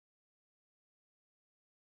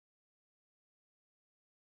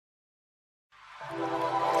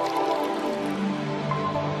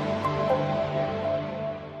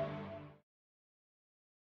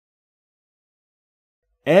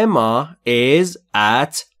Emma is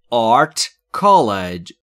at art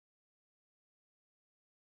college.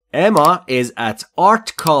 Emma is at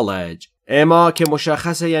art college. اما که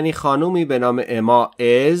مشخصه یعنی خانومی به نام اما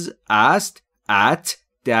is است at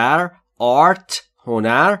در art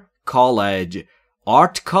هنر college.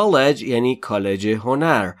 art college یعنی کالج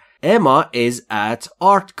هنر. اما is at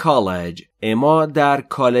art college. اما در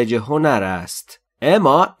کالج هنر است.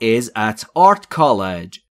 اما is at art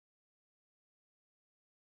college.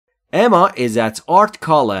 Emma is at art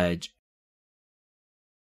college.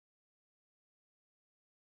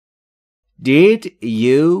 Did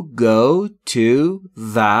you go to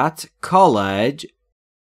that college?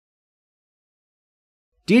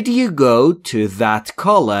 Did you go to that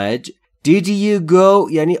college? Did you go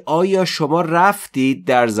یعنی آیا شما رفتید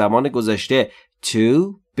در زمان گذشته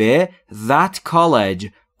to به that college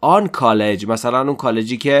آن کالج، مثلا اون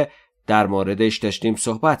کالجی که در موردش داشتیم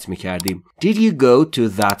صحبت می‌کردیم. Did you go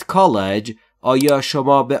to that college? آیا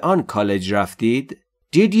شما به آن کالج رفتید؟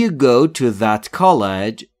 Did you go to that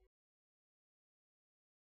college?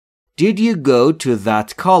 Did you go to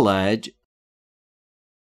that college?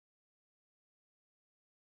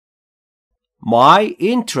 My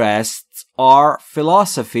interests are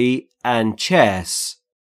philosophy and chess.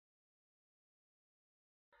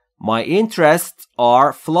 My interests are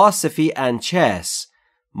philosophy and chess.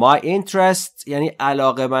 My interest یعنی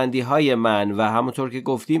علاقه‌مندی های من و همونطور که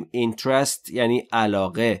گفتیم interest یعنی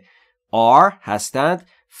علاقه. are هستند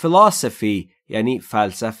philosophy یعنی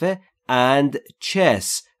فلسفه and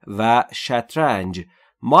chess و شطرنج.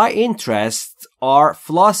 My interests are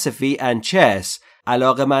philosophy and chess.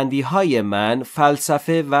 علاقه‌مندی های من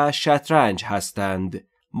فلسفه و شطرنج هستند.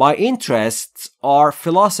 My interests are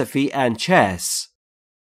philosophy and chess.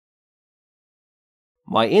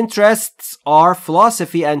 My interests are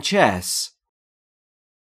philosophy and chess.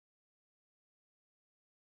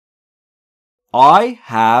 I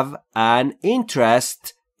have an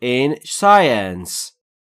interest in science.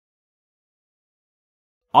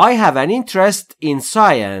 I have an interest in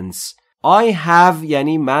science. I have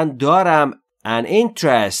یعنی من دارم an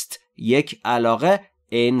interest یک علاقه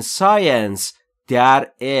in science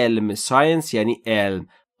در علم. science یعنی علم.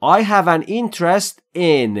 I have an interest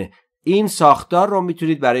in این ساختار رو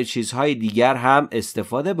میتونید برای چیزهای دیگر هم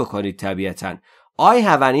استفاده بکنید طبیعتاً. I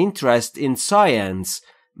have an interest in science.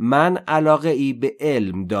 من علاقه ای به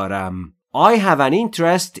علم دارم. I have an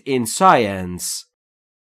interest in science.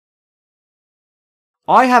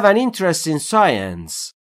 I have an interest in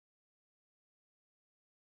science.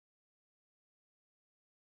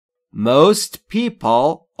 Most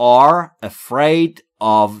people are afraid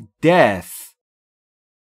of death.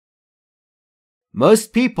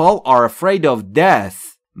 Most people are afraid of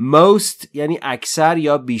death. Most یعنی اکثر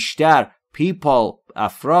یا بیشتر. People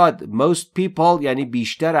افراد. Most people یعنی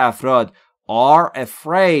بیشتر افراد. Are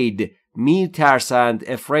afraid می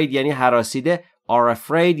ترسند. Afraid یعنی هراسیده. Are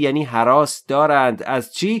afraid یعنی هراس دارند.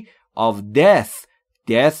 از چی؟ Of death.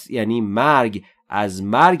 Death یعنی مرگ. از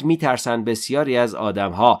مرگ می ترسند بسیاری از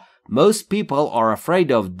آدم ها. Most people are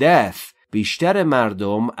afraid of death. بیشتر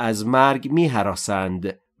مردم از مرگ می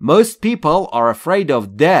هراسند. Most people are afraid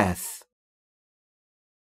of death.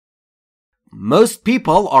 Most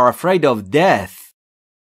people are afraid of death.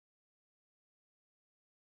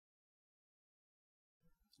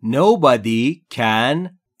 Nobody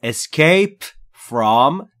can escape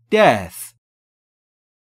from death.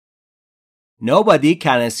 Nobody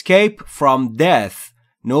can escape from death.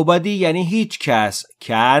 Nobody یعنی هیچ کس.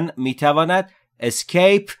 can میتواند.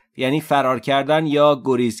 escape یعنی فرار کردن یا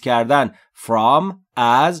گریز کردن. from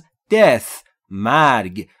از death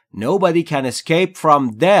مرگ. Nobody can escape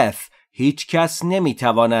from death. هیچ کس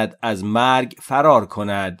نمیتواند از مرگ فرار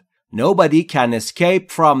کند. Nobody can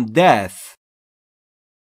escape from death.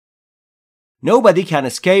 Nobody can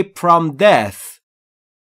escape from death.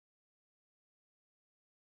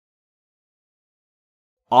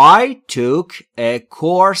 I took a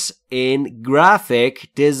course in graphic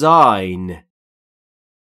design.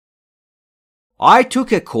 I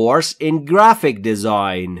took a course in graphic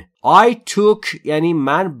design. I took یعنی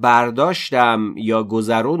من برداشتم یا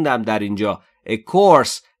گذروندم در اینجا. A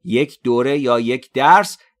course یک دوره یا یک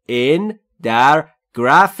درس. in در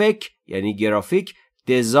graphic یعنی گرافیک.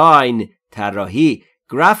 design طراحی.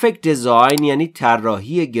 graphic design یعنی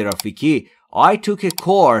طراحی گرافیکی. I took a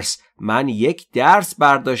course من یک درس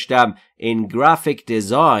برداشتم in graphic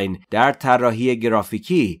design در طراحی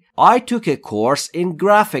گرافیکی. I took a course in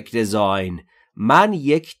graphic design من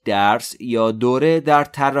یک درس یا دوره در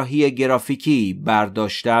طراحی گرافیکی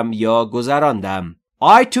برداشتم یا گذراندم.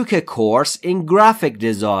 I took a course in graphic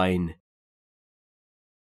design.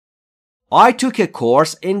 I took a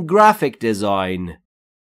course in graphic design.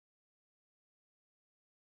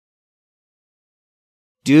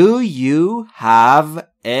 Do you have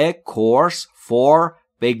a course for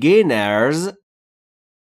beginners?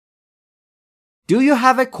 Do you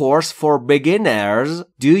have a course for beginners?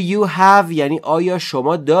 Do you have یعنی آیا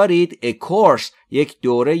شما دارید a course یک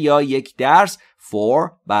دوره یا یک درس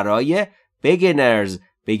for برای beginners.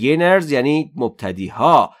 beginners یعنی مبتدی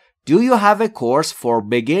ها. Do you have a course for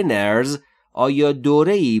beginners? آیا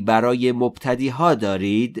دوره‌ای برای مبتدی ها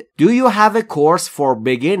دارید؟ Do you have a course for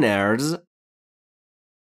beginners?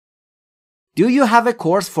 Do you have a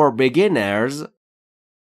course for beginners?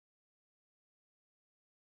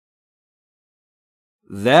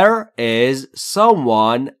 There is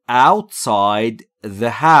someone outside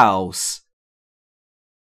the house.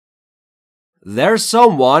 There's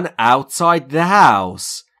someone outside the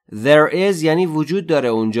house. There is یعنی وجود داره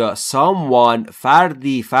اونجا. Someone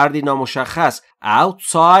فردی نامشخص.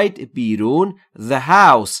 Outside بیرون. The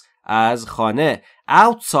house از خانه.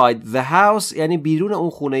 Outside the house یعنی بیرون اون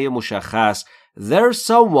خونه مشخص. There's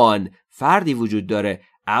someone فردی وجود داره.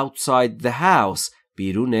 Outside the house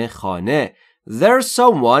بیرون خانه. There's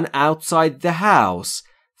someone outside the house.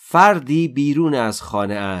 فردی بیرون از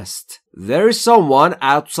خانه است. There's someone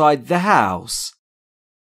outside the house.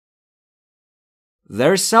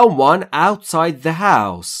 There's someone outside the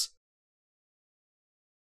house.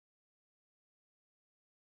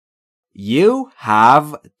 You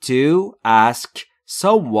have to ask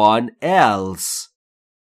someone else.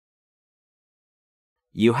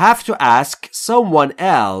 You have to ask someone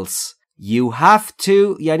else. You have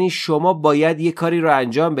to یعنی شما باید یک کاری رو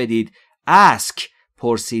انجام بدید. Ask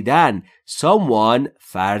پرسیدن. Someone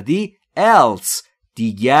فردی. Else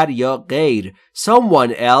دیگر یا غیر.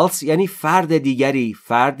 Someone else یعنی فرد دیگری.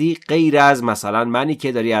 فردی غیر از مثلا منی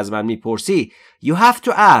که داری از من میپرسی. You have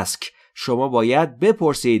to ask شما باید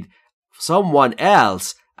بپرسید. Someone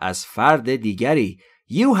else از فرد دیگری.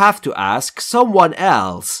 You have to ask someone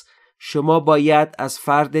else شما باید از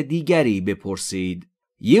فرد دیگری بپرسید.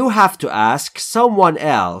 You have to ask someone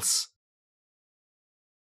else.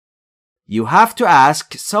 You have to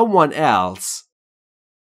ask someone else.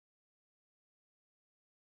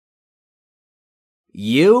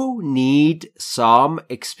 You need some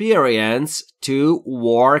experience to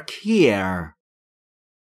work here.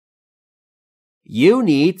 You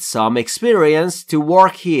need some experience to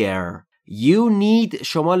work here. You need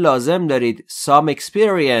شما لازم دارید. Some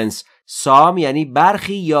experience. Some یعنی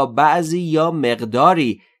برخی یا بعضی یا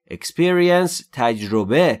مقداری. Experience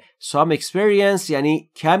تجربه. Some experience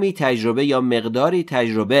یعنی کمی تجربه یا مقداری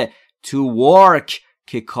تجربه. To work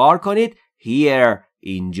که کار کنید. Here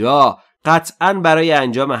اینجا. قطعاً برای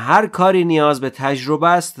انجام هر کاری نیاز به تجربه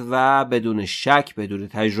است و بدون شک بدون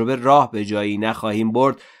تجربه راه به جایی نخواهیم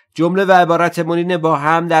برد. جمله و عبارتمون اینه با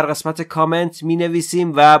هم در قسمت کامنت می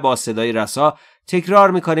نویسیم و با صدای رسا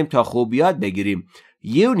تکرار می کنیم تا خوب یاد بگیریم.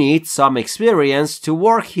 You need some experience to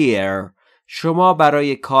work here. شما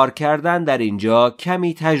برای کار کردن در اینجا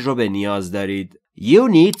کمی تجربه نیاز دارید.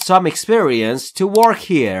 You need some experience to work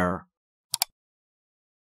here.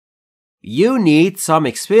 You need some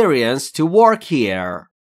experience to work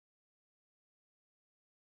here.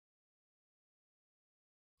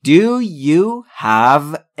 Do you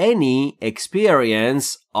have any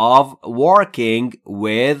experience of working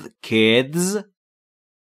with kids?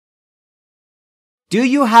 Do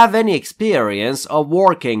you have any experience of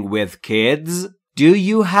working with kids? Do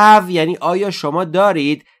you have یعنی آیا شما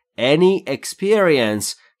دارید any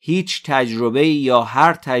experience هیچ تجربه یا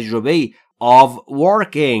هر تجربه of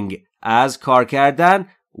working از کار کردن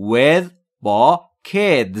with با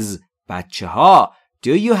kids بچه ها.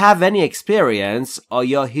 Do you have any experience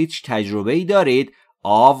آیا هیچ تجربه دارید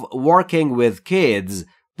of working with kids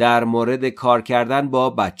در مورد کار کردن با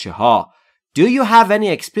بچه ها. Do you have any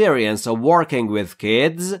experience of working with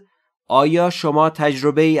kids آیا شما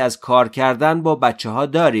تجربه ای از کار کردن با بچه ها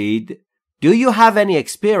دارید؟ Do you have any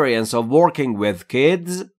experience of working with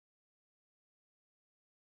kids?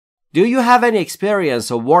 Do you have any experience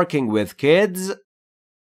of working with kids?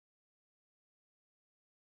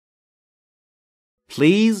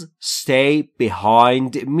 Please stay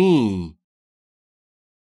behind me.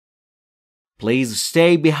 Please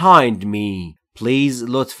stay behind me. Please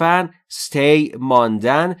لطفاً stay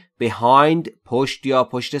ماندن behind پشت یا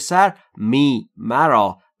پشت سر me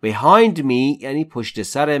مرا behind me یعنی پشت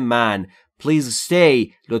سر من. Please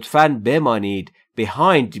stay لطفاً بمانید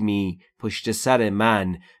behind me پشت سر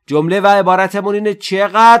من. جمله و عبارتمون اینه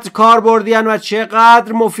چقدر کاربردیان و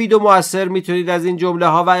چقدر مفید و مؤثر میتونید از این جمله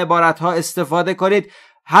ها و عبارت ها استفاده کنید.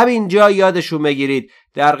 همینجا یادشون بگیرید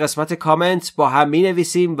در قسمت کامنت با هم می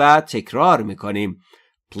نویسیم و تکرار می کنیم.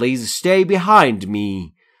 Please stay behind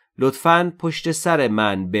me. لطفاً پشت سر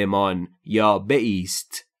من بمان یا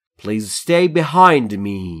بایست. Please stay behind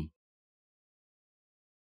me.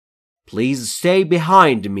 Please stay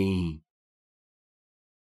behind me.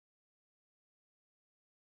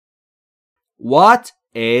 What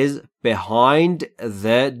is behind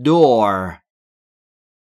the door?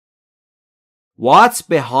 What's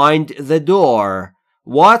behind the door?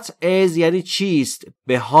 What is یعنی چیست؟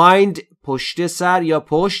 Behind پشت سر یا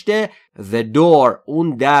پشت. The door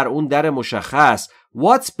اون در مشخص.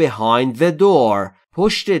 What's behind the door?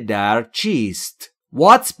 پشت در چیست؟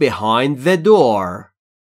 What's behind the door?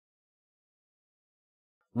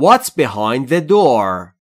 What's behind the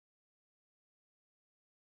door?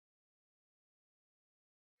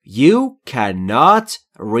 You cannot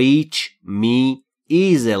reach me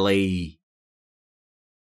easily.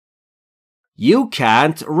 You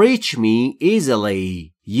can't reach me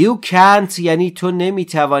easily. You can't یعنی تو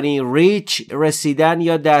نمیتوانی. reach رسیدن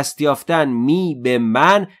یا دست یافتن. me به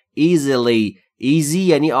من. easily easy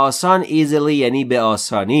یعنی آسان. easily یعنی به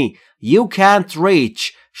آسانی. You can't reach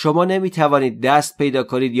شما نمیتوانید دست پیدا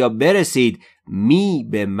کنید یا برسید. me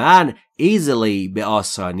به من. easily به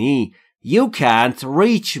آسانی. You can't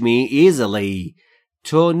reach me easily.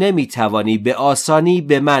 تو نمیتوانی به آسانی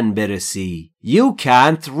به من برسی. You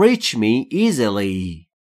can't reach me easily.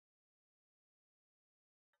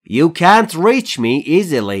 You can't reach me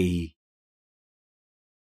easily.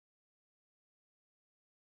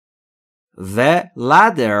 The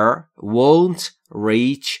ladder won't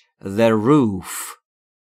reach the roof.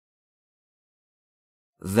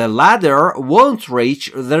 The ladder won't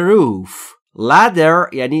reach the roof. Ladder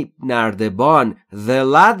یعنی نردبان. The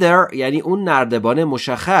ladder یعنی اون نردبان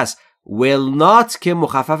مشخص. will not که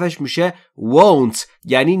مخففش میشه won't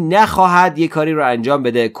یعنی نخواهد یک کاری رو انجام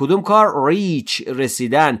بده. کدوم کار؟ reach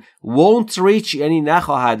رسیدن. won't reach یعنی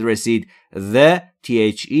نخواهد رسید. the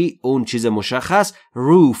اون چیز مشخص.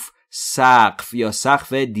 roof سقف یا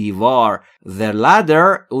سقف دیوار. The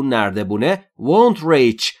ladder اون نردبونه. won't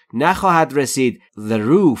reach نخواهد رسید. the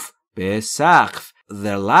roof به سقف.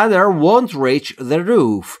 The ladder won't reach the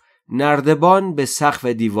roof. نردبان به سقف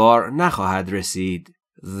دیوار نخواهد رسید.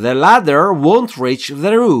 The ladder won't reach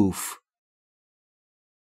the roof.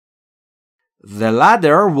 The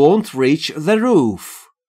ladder won't reach the roof.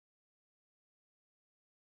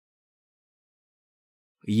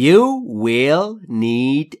 You will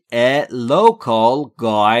need a local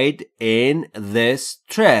guide in this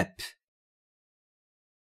trip.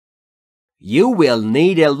 You will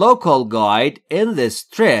need a local guide in this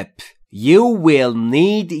trip. You will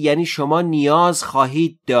need یعنی شما نیاز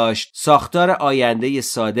خواهید داشت. ساختار آینده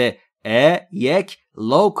ساده. یک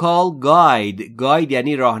local guide. guide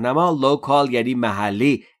یعنی راهنما. local یعنی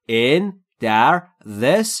محلی. in در.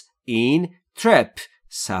 this in trip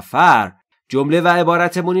سفر. جمله و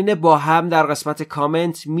عبارتمون اینه. با هم در قسمت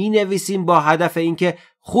کامنت می نویسیم با هدف اینکه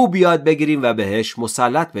خوب یاد بگیریم و بهش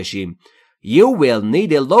مسلط بشیم. You will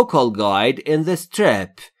need a local guide in this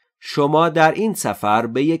trip. شما در این سفر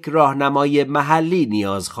به یک راهنمای محلی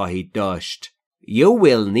نیاز خواهید داشت. You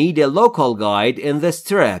will need a local guide in this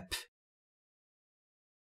trip.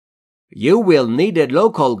 You will need a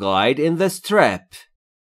local guide in this trip.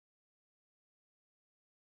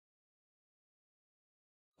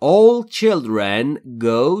 All children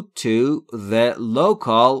go to the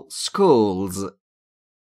local schools.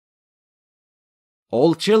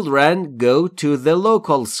 All children go to the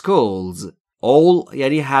local schools. All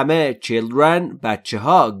یعنی همه. children بچه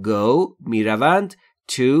ها. go میروند.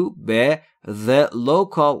 to به the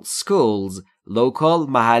local schools. local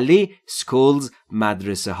محلی. schools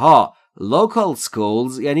مدرسه ها. local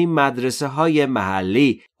schools یعنی مدرسه های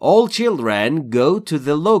محلی. All children go to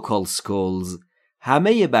the local schools.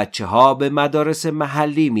 همه بچه ها به مدارس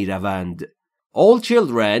محلی میروند. All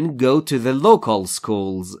children go to the local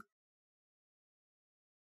schools.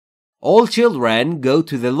 All children go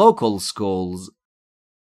to the local schools.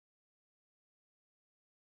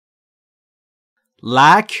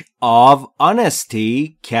 Lack of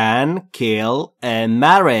honesty can kill a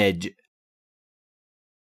marriage.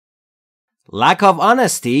 Lack of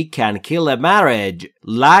honesty can kill a marriage.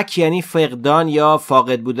 Lack یعنی فقدان یا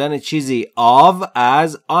فاقد بودن چیزی. of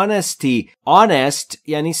از honesty. honest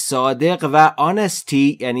یعنی صادق و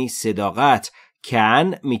honesty یعنی صداقت.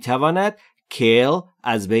 can میتواند. kill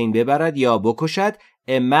از بین ببرد یا بکشد.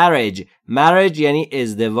 a marriage. marriage یعنی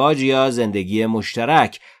ازدواج یا زندگی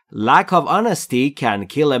مشترک. Lack of honesty can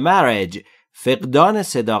kill a marriage. فقدان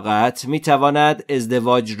صداقت میتواند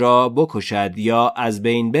ازدواج را بکشد یا از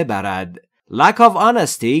بین ببرد. Lack of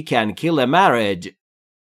honesty can kill a marriage.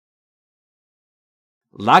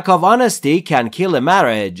 Lack of honesty can kill a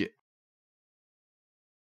marriage.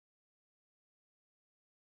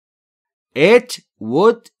 It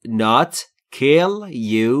would not kill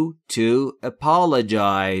you to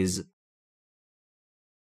apologize.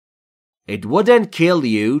 It wouldn't kill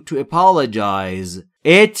you to apologize.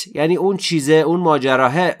 It یعنی اون چیزه، اون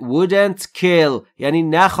ماجراهه. Wouldn't kill یعنی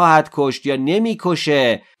نخواهد کشت یا نمی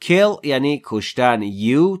کشه. Kill یعنی کشتن.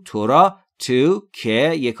 You تو را to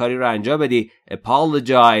که یه کاری رو انجام بدی.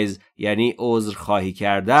 Apologize یعنی عذرخواهی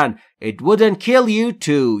کردن. It wouldn't kill you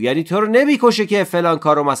to یعنی تو رو نمی کشه که فلان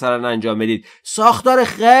کار رو مثلا انجام بدید. ساختار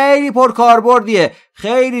خیلی پرکاربردیه.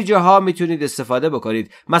 خیلی جاها میتونید استفاده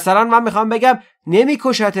بکنید. مثلا من میخوام بگم نمی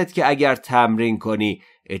کشتت که اگر تمرین کنی.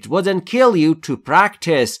 It wouldn't kill you to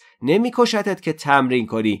practice. نمی کشتت که تمرین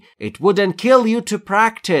کنی. It wouldn't kill you to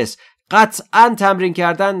practice. قطعاً تمرین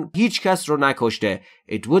کردن هیچ کس رو نکشته.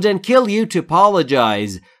 It wouldn't kill you to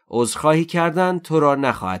apologize. عذرخواهی کردن تو را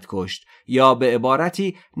نخواهد کشت. یا به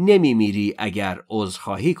عبارتی نمی میری اگر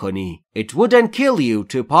عذرخواهی کنی. It wouldn't kill you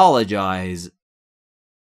to apologize.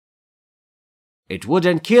 It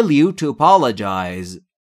wouldn't kill you to apologize.